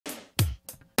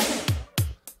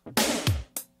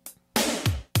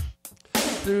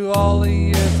Through all the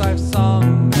years I've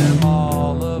sung them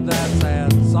all of that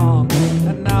sad song,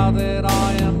 and now that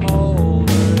I am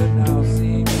older it now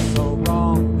seems so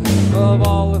wrong. Of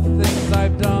all the things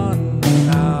I've done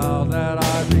now that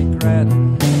I regret,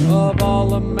 of all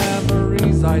the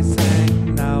memories I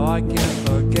sang now I can't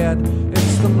forget.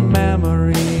 It's the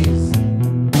memories,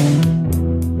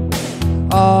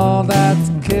 oh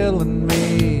that's killing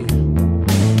me.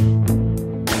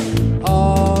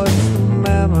 Oh, it's the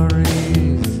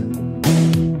memories,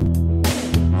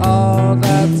 oh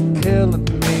that's killing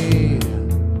me.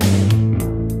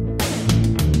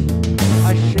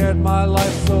 I shared my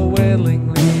life so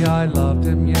willingly, I loved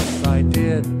him, yes I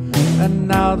did. And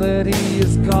now that he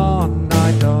is gone,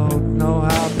 I don't know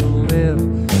how to live.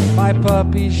 My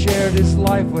puppy shared his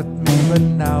life with me, but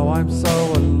now I'm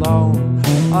so alone.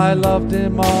 I loved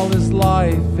him all his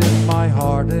life, in my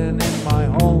heart and in my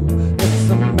home. It's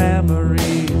the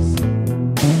memories,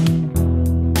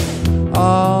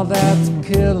 oh that's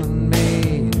killing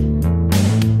me.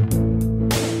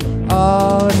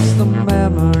 Oh, it's the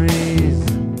memories,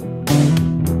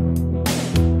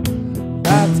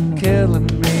 that's killing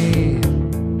me.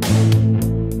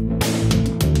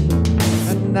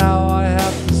 And now I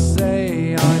have to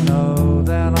say, I know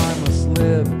that I must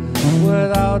live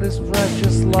without his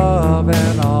precious love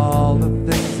and all the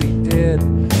things he did.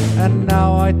 And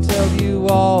now I tell you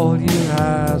all, you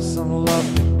have some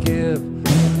love to give.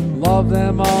 Love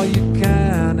them all you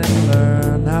can and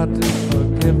learn how to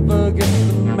forgive. Forget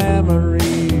the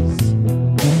memories,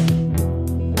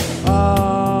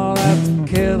 oh that's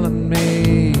killing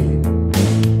me.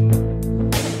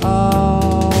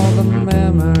 Oh, the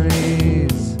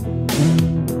memories,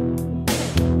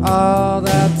 oh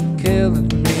that's killing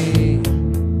me.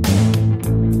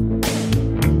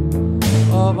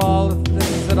 Of all the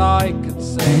things that I could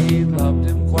say, he loved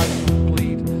him quite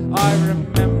complete. I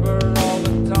remember all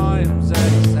the times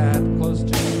that he sat close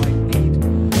to my feet.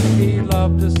 He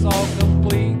loved us all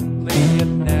completely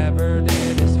and never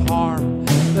did us harm.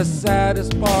 The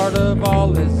saddest part of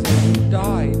all is that he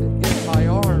died in my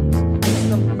arms. It's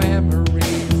the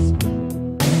memories,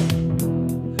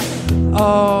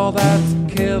 oh that's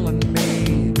killing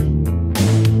me.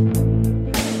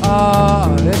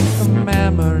 Oh, it's the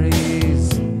memories,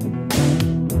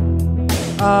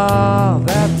 oh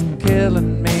that's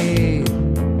killing me.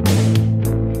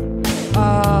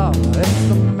 Oh, it's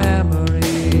the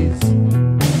memories,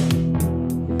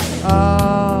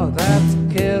 oh that's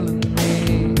killing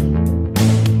me.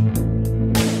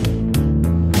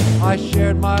 I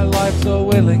shared my life so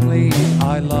willingly,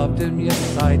 I loved him,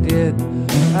 yes I did.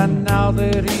 And now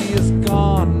that he is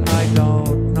gone, I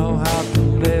don't know how to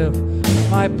live.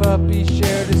 My puppy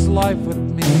shared his life with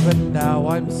me, but now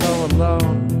I'm so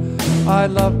alone. I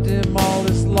loved him all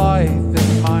his life,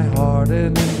 in my heart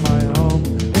and in my home.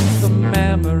 It's the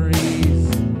memories,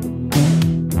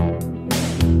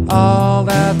 oh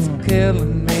that's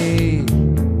killing me.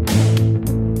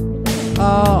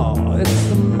 Oh, it's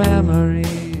the memories.